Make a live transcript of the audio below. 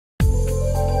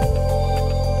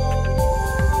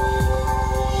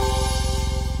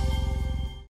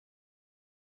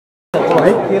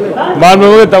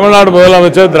மாண்புமிகு தமிழ்நாடு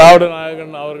முதலமைச்சர் திராவிட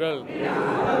நாயகன் அவர்கள்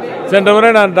சென்ற முறை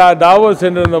நான் டாவோஸ்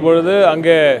சென்றிருந்த பொழுது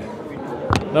அங்கே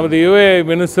நமது யுஏ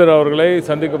மினிஸ்டர் அவர்களை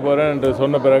சந்திக்க போகிறேன் என்று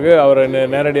சொன்ன பிறகு அவரை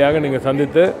நேரடியாக நீங்கள்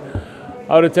சந்தித்து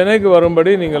அவர் சென்னைக்கு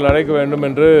வரும்படி நீங்கள் அழைக்க வேண்டும்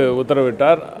என்று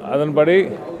உத்தரவிட்டார். அதன்படி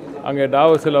அங்கே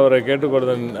டாவோஸில் அவரை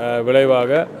கேட்டுக்கொண்டதன்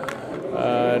விளைவாக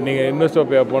நீங்கள்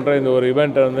இன்வெஸ்டோபியா போன்ற இந்த ஒரு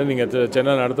ஈவெண்ட்டை வந்து நீங்கள்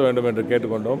சென்னை நடத்த வேண்டும் என்று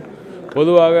கேட்டுக்கொண்டோம்.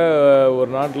 பொதுவாக ஒரு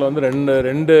நாட்டில் வந்து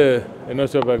ரெண்டு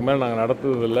இன்வெஸ்டோபியாக்கு மேலே நாங்கள்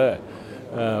நடத்துறதில்லை,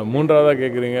 மூன்றாவதாக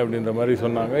கேட்குறீங்க அப்படின்ற மாதிரி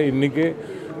சொன்னாங்க. இன்றைக்கி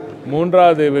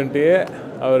மூன்றாவது ஈவெண்ட்டையே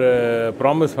அவர்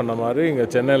ப்ராமிஸ் பண்ண மாதிரி இங்கே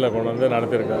சென்னையில் கொண்டு வந்து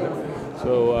நடத்தியிருக்காரு.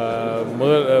 ஸோ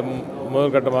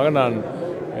முதல் கட்டமாக நான்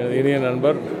இனிய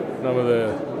நண்பர் நமது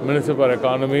மினிஸ்டர் ஃபார்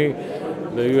எக்கானமி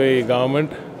இந்த யுஏஇ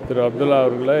கவர்மெண்ட் திரு அப்துல்லா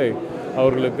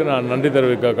அவர்களுக்கு நான் நன்றி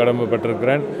தெரிவிக்க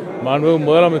கடமைப்பட்டிருக்கிறேன். மாண்புமிகு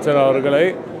முதலமைச்சர் அவர்களை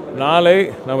நாளை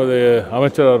நமது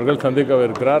அமைச்சர் அவர்கள்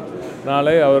சந்திக்கவிருக்கிறார்.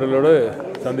 நாளை அவர்களோடு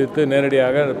சந்தித்து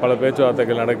நேரடியாக பல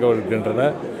பேச்சுவார்த்தைகள் நடக்கவிருக்கின்றன.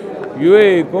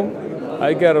 யுஏஇக்கும்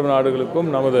ஐக்கிய அரபு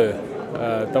நாடுகளுக்கும் நமது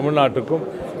தமிழ்நாட்டுக்கும்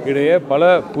இடையே பல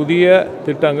புதிய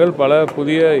திட்டங்கள், பல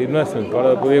புதிய இன்வெஸ்ட்மெண்ட், பல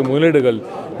புதிய முதலீடுகள்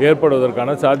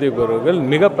ஏற்படுவதற்கான சாத்தியக்கூறுகள்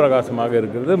மிக பிரகாசமாக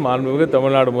இருக்கிறது. மாண்புமிகு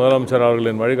தமிழ்நாடு முதலமைச்சர்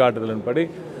அவர்களின் வழிகாட்டுதலின்படி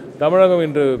தமிழகம்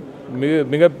இன்று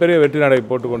மிகப்பெரிய வெற்றி நடை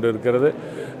போட்டுக்கொண்டு இருக்கிறது.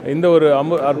 இந்த ஒரு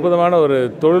அற்புதமான ஒரு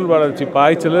தொழில் வளர்ச்சி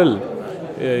பாய்ச்சலில்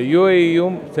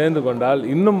யுஏஇயும் சேர்ந்து கொண்டால்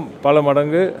இன்னும் பல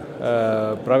மடங்கு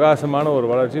பிரகாசமான ஒரு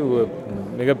வளர்ச்சி,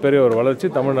 மிகப்பெரிய ஒரு வளர்ச்சி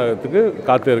தமிழகத்துக்கு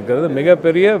காத்து இருக்கிறது.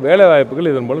 மிகப்பெரிய வேலை வாய்ப்புகள்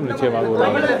இதன் மூலம் நிச்சயமாக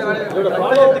உருவாகும்.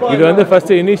 இது வந்து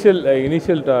ஃபஸ்ட்டு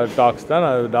இனிஷியல் டாக்ஸ் தான்.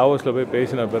 நான் டாவோஸில் போய்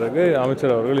பேசின பிறகு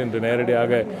அமைச்சர் அவர்கள் இன்று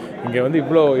நேரடியாக இங்கே வந்து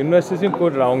இவ்வளோ இன்வெஸ்டர்ஸையும்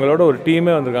கூட்டுற அவங்களோட ஒரு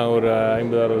டீமே வந்திருக்காங்க. ஒரு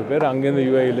 50-60 பேர் அங்கேருந்து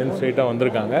யுஏஇலேருந்து ஸ்ட்ரெயிட்டாக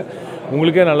வந்திருக்காங்க.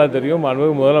 உங்களுக்கே நல்லா தெரியும்,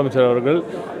 மாண்புமிகு முதலமைச்சர் அவர்கள்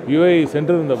யுஏஇ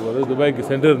சென்றிருந்தபோது, துபாய்க்கு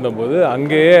சென்றிருந்தபோது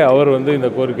அங்கேயே அவர் வந்து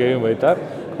இந்த கோரிக்கையையும் வைத்தார்.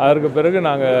 அதற்கு பிறகு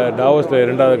நாங்கள் டாவோஸில்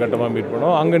 2வது கட்டமாக மீட்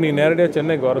பண்ணோம். அங்கே நீ நேரடியாக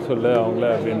சென்னைக்கு வர சொல்லு அவங்கள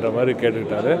அப்படின்ற மாதிரி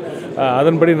கேட்டுக்கிட்டாரு.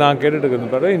 அதன்படி நான் கேட்டுட்டு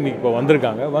இருக்கிறது பிறகு இன்றைக்கி இப்போ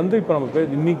வந்திருக்காங்க. வந்து இப்போ நம்ம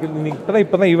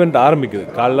இப்போ தான் ஈவெண்ட் ஆரம்பிக்குது,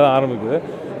 காலைல ஆரம்பிக்குது.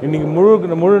 இன்றைக்கி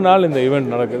முழு நாள் இந்த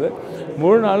ஈவெண்ட் நடக்குது.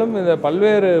 முழு நாளும் இந்த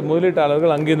பல்வேறு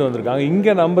முதலீட்டாளர்கள் அங்கேருந்து வந்திருக்காங்க.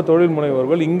 இங்கே நம்ம தொழில்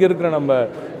முனைவோர்கள், இங்கே இருக்கிற நம்ம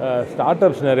ஸ்டார்ட்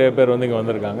அப்ஸ் நிறைய பேர் வந்து இங்கே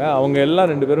வந்திருக்காங்க. அவங்க எல்லாம்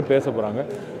 2 பேரும் பேச போகிறாங்க.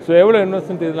 ஸோ எவ்வளோ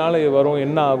இன்வெஸ்ட்மெண்ட் இதனால் வரும்,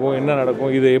 என்ன ஆகும், என்ன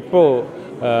நடக்கும், இது எப்போது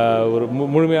ஒரு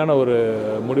முழுமையான ஒரு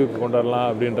முடிவுக்கு கொண்டு வரலாம்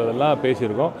அப்படின்றதெல்லாம்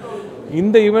பேசியிருக்கோம்.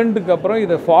 இந்த ஈவெண்ட்டுக்கு அப்புறம்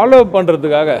இதை ஃபாலோ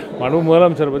பண்ணுறதுக்காக மாண்புமிகு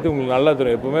முதலமைச்சரை பற்றி உங்களுக்கு நல்லா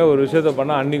தெரியும். எப்போவுமே ஒரு விஷயத்தை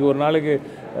பண்ணால் அன்றைக்கி ஒரு நாளைக்கு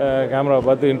கேமராவை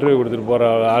பார்த்து இன்டர்வியூ கொடுத்துட்டு போகிற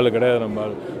ஆள் கிடையாது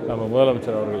நம்ம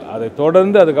முதலமைச்சர் அவர்கள். அதை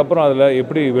தொடர்ந்து அதுக்கப்புறம் அதில்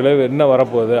எப்படி விளைவு என்ன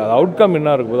வரப்போகுது, அது அவுட்கம் என்ன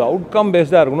இருக்கணும், அவுட்கம்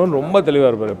பேஸ்டாக இருக்கணும்னு ரொம்ப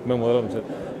தெளிவாக இருப்பார் எப்பவுமே முதலமைச்சர்.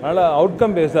 அதனால்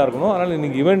அவுட்கம் பேஸ்டாக இருக்கணும். அதனால்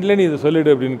இன்றைக்கி ஈவெண்ட்லேயே நீ இதை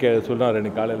சொல்லிவிடு அப்படின்னு சொன்னார்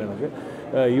இன்றைக்கி காலையில். எனக்கு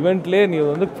ஈவெண்ட்லேயே நீ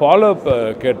வந்து ஃபாலோ அப்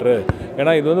கேட்டுரு.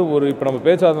 ஏன்னா இது வந்து ஒரு இப்போ நம்ம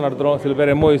பேச்சுவார்த்தை நடத்துகிறோம், சில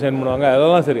பேர் எம்ஓஇ சைன் பண்ணுவாங்க,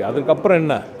 அதெல்லாம் சரி, அதுக்கப்புறம்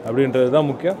என்ன அப்படின்றது தான்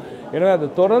முக்கியம். எனவே அதை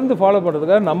தொடர்ந்து ஃபாலோ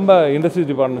பண்ணுறதுக்காக நம்ம இண்டஸ்ட்ரி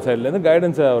டிபார்ட்மெண்ட் சைட்லேருந்து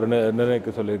கைடன்ஸை அவர் நிர்ணயிக்க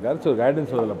சொல்லியிருக்காரு. ஸோ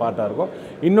கைடன்ஸ் அதில் பார்ட்டாக இருக்கும்.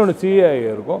 இன்னொன்று சிஐ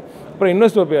இருக்கும். அப்புறம்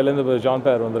இன்வெஸ்டோபியாலேருந்து ஜான்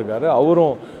பேர் வந்திருக்காரு,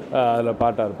 அவரும் அதில்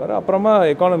பார்ட்டாக இருப்பார். அப்புறமா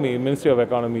எக்கானமி, மினிஸ்ட்ரி ஆஃப்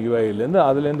எக்கானமி யுஏஇலேருந்து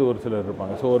அதுலேருந்து ஒரு சிலர்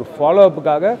இருப்பாங்க. ஸோ ஒரு ஃபாலோ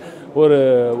அப்புக்காக ஒரு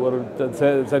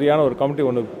சரியான ஒரு கமிட்டி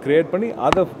ஒன்று க்ரியேட் பண்ணி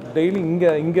அதை டெய்லி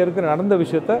இங்கே இருக்கிற நடந்த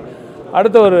விஷயத்தை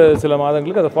அடுத்த ஒரு சில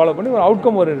மாதங்களுக்கு அதை ஃபாலோ பண்ணி ஒரு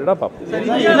அவுட்கம் ஓரியன்டாக பார்ப்போம்.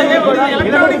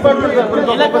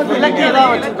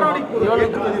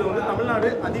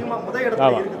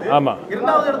 ஆமாம் ஆமாம்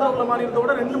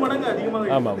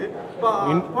ஆமாம்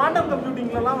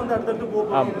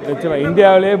ஆமாம் நிச்சயமாக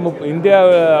இந்தியா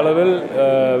அளவில்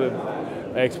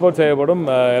எக்ஸ்போர்ட் செய்யப்படும்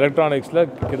எலக்ட்ரானிக்ஸில்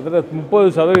கிட்டத்தட்ட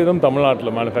 30%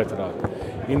 தமிழ்நாட்டில் மேனுஃபேக்சர் ஆகும்.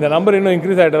 இந்த நம்பர் இன்னும்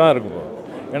இன்க்ரீஸ் ஆகிட்டு தான் இருக்கும்.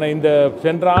 ஏன்னா இந்த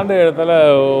சென்ற ஆண்டு இடத்துல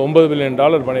 $9 பில்லியன்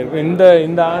பண்ணியிருக்கோம்.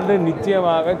 இந்த ஆண்டு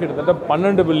நிச்சயமாக கிட்டத்தட்ட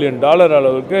 $12 பில்லியன்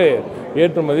அளவுக்கு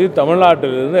ஏற்றுமதி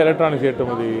தமிழ்நாட்டிலிருந்து எலக்ட்ரானிக்ஸ்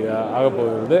ஏற்றுமதி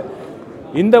ஆகப்போகிறது.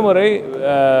 இந்த முறை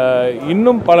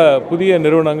இன்னும் பல புதிய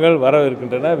நிறுவனங்கள் வர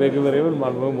இருக்கின்றன. வெகு விரைவில்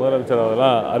மாண்புமிகு முதலமைச்சர்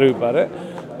அதெல்லாம் அறிவிப்பார்.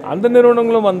 அந்த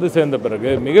நிறுவனங்களும் வந்து சேர்ந்த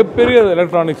பிறகு மிகப்பெரிய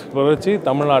எலக்ட்ரானிக்ஸ் புரட்சி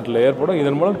தமிழ்நாட்டில் ஏற்படும்.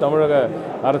 இதன் மூலம் தமிழக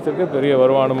அரசுக்கு பெரிய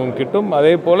வருமானமும் கிட்டும்.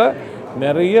 அதே போல்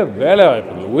நிறைய வேலை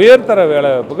வாய்ப்புகள், உயர்தர வேலை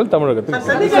வாய்ப்புகள் தமிழகத்தில்.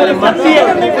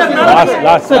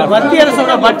 மத்திய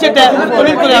அரசோட பட்ஜெட்டை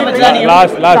தொழில்துறை அமைச்சர்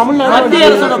மத்திய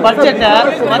அரசோட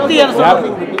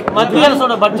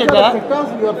பட்ஜெட்டை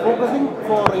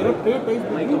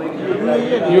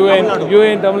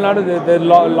UAE in Tamil Nadu, there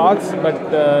are lots, but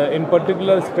in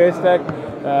particular space tech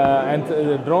And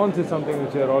drones is something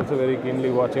which we are also very keenly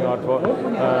watching out for.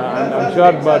 And I'm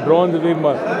sure drones will be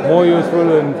more useful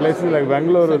in places like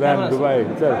Bangalore than Dubai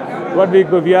itself. But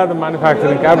we are the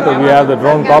manufacturing capital. We have the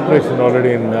drone corporation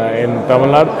already in Tamil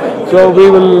Nadu. So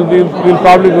we'll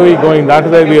probably be going that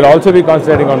way. We'll also be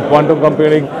concentrating on quantum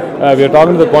computing. We are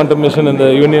talking to the quantum mission in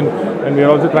the Union, and we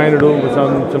are also trying to do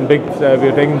some big. We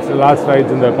are taking large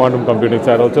strides in the quantum computing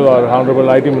side. Also, our honorable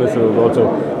IT minister is also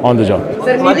on the job.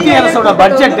 மத்திய அரசோட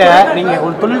பட்ஜெட்டை நீங்க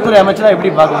ஒரு தொழில்துறை அமைச்சரா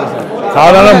எப்படி பாக்குறீங்க sir?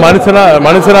 சாதாரண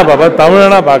மனுஷனா பார்ப்பேன்,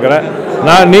 தமிழனா பார்க்குறேன்.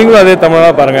 நீங்களும் அதே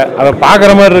தமிழனா பாருங்க. அதை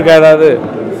பார்க்குற மாதிரி இருக்கா? ஏதாவது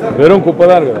வெறும் குப்பை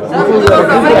தான் இருக்குது.